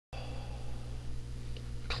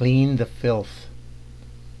Clean the Filth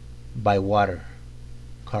by Water,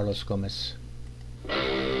 Carlos Gomez.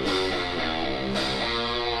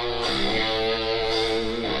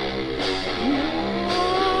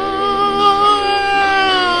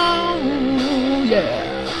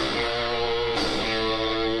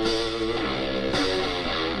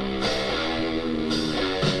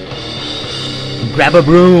 Grab a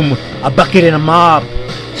broom, a bucket and a mop.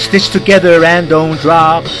 Stitch together and don't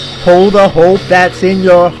drop. Hold the hope that's in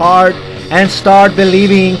your heart and start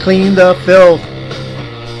believing. Clean the filth.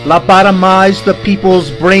 Lobotomize the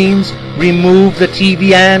people's brains. Remove the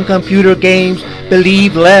TV and computer games.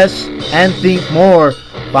 Believe less and think more.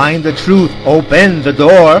 Find the truth. Open the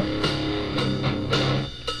door.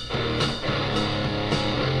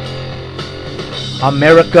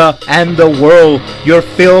 America and the world, your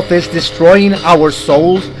filth is destroying our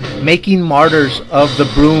souls, making martyrs of the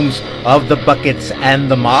brooms, of the buckets and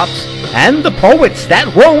the mops, and the poets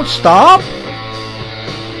that won't stop.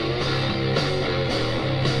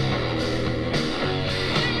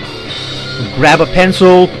 Grab a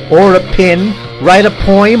pencil or a pen, write a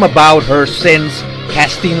poem about her sins,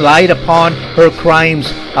 casting light upon her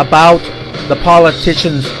crimes, about the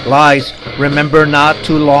politicians' lies. Remember not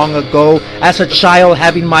too long ago, as a child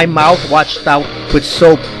having my mouth washed out with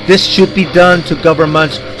soap. This should be done to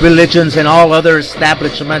governments, religions, and all other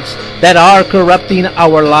establishments that are corrupting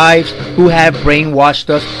our lives, who have brainwashed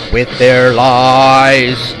us with their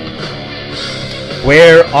lies.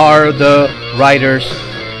 Where are the writers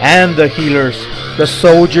and the healers, the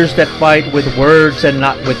soldiers that fight with words and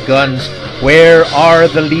not with guns? Where are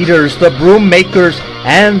the leaders, the broom makers,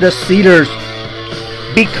 and the seeders?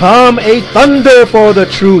 Become a thunder for the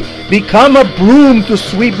truth. Become a broom to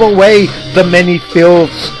sweep away the many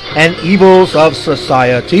filths and evils of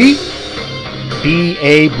society. Be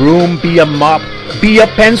a broom, be a mop, be a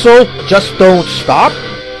pencil, just don't stop.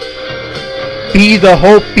 Be the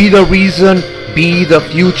hope, be the reason, be the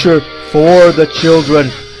future for the children.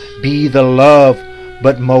 Be the love,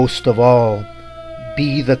 but most of all,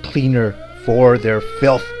 be the cleaner for their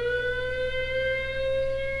filth.